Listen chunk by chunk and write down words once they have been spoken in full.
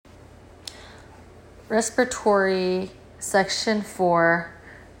Respiratory, Section 4,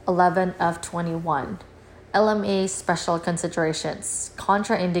 11 of 21. LMA Special Considerations.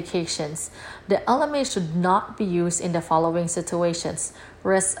 Contraindications. The LMA should not be used in the following situations: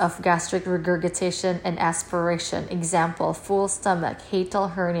 risk of gastric regurgitation and aspiration. Example: full stomach,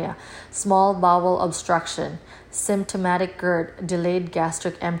 hiatal hernia, small bowel obstruction, symptomatic GERD, delayed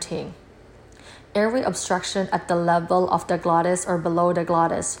gastric emptying. Airway obstruction at the level of the glottis or below the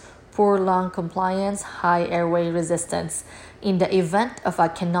glottis, poor lung compliance, high airway resistance. In the event of a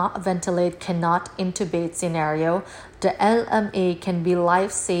cannot ventilate, cannot intubate scenario, the LMA can be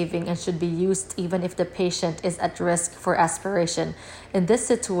life-saving and should be used even if the patient is at risk for aspiration. In this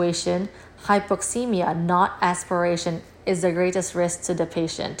situation, hypoxemia, not aspiration, is the greatest risk to the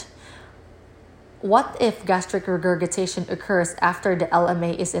patient. What if gastric regurgitation occurs after the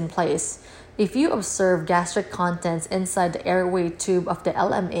LMA is in place? If you observe gastric contents inside the airway tube of the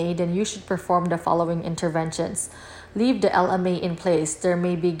LMA, then you should perform the following interventions. Leave the LMA in place. There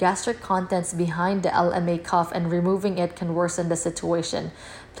may be gastric contents behind the LMA cuff, and removing it can worsen the situation.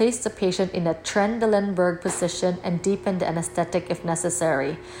 Place the patient in a Trendelenburg position and deepen the anesthetic if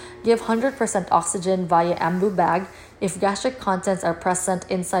necessary. Give 100% oxygen via ambu bag. If gastric contents are present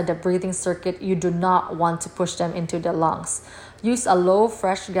inside the breathing circuit, you do not want to push them into the lungs. Use a low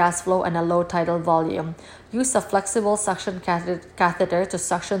fresh gas flow and a low tidal volume. Use a flexible suction catheter to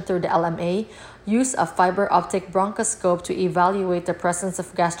suction through the LMA. Use a fiber optic bronchoscope to evaluate the presence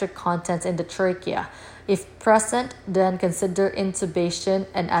of gastric contents in the trachea. If present, then consider intubation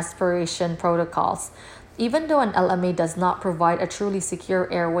and aspiration protocols. Even though an LMA does not provide a truly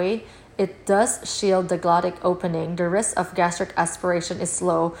secure airway, it does shield the glottic opening. The risk of gastric aspiration is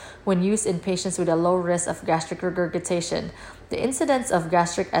low when used in patients with a low risk of gastric regurgitation. The incidence of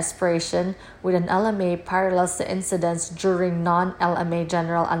gastric aspiration with an LMA parallels the incidence during non-LMA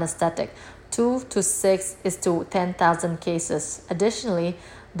general anesthetic, 2 to 6 is to 10,000 cases. Additionally,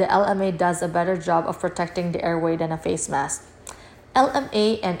 the LMA does a better job of protecting the airway than a face mask.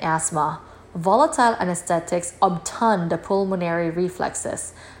 LMA and asthma. Volatile anesthetics obtund the pulmonary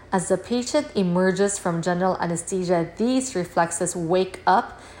reflexes. As the patient emerges from general anesthesia, these reflexes wake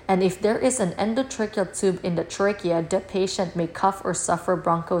up, and if there is an endotracheal tube in the trachea, the patient may cough or suffer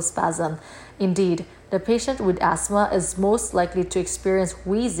bronchospasm. Indeed, the patient with asthma is most likely to experience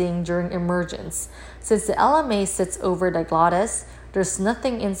wheezing during emergence. Since the LMA sits over the glottis, there's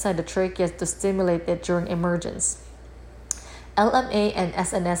nothing inside the trachea to stimulate it during emergence. LMA and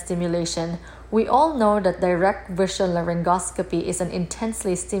SNS stimulation. We all know that direct vision laryngoscopy is an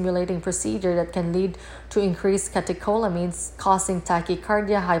intensely stimulating procedure that can lead to increased catecholamines, causing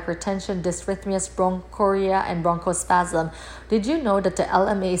tachycardia, hypertension, dysrhythmias, bronchoria, and bronchospasm. Did you know that the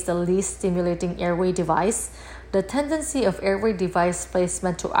LMA is the least stimulating airway device? The tendency of airway device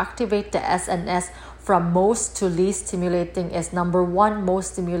placement to activate the SNS from most to least stimulating is: number 1,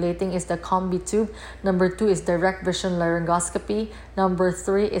 most stimulating is the combi tube. Number 2 is direct vision laryngoscopy. Number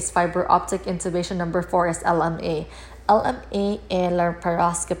 3 is fiber optic intubation. Number 4 is LMA. LMA and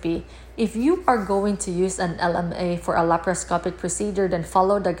laparoscopy. If you are going to use an LMA for a laparoscopic procedure, then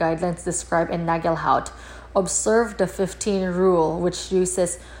follow the guidelines described in Nagelhaut. Observe the 15 rule, which use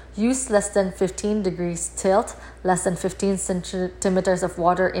less than 15 degrees tilt, less than 15 centimeters of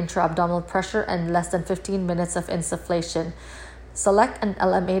water intra-abdominal pressure, and less than 15 minutes of insufflation. Select an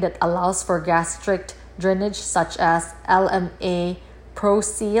LMA that allows for gastric drainage, such as LMA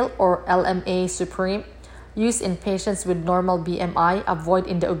ProSeal or LMA Supreme. Use in patients with normal BMI, avoid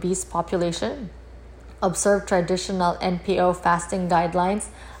in the obese population. Observe traditional NPO fasting guidelines,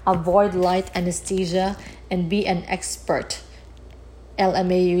 avoid light anesthesia, and be an experienced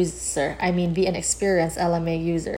LMA user.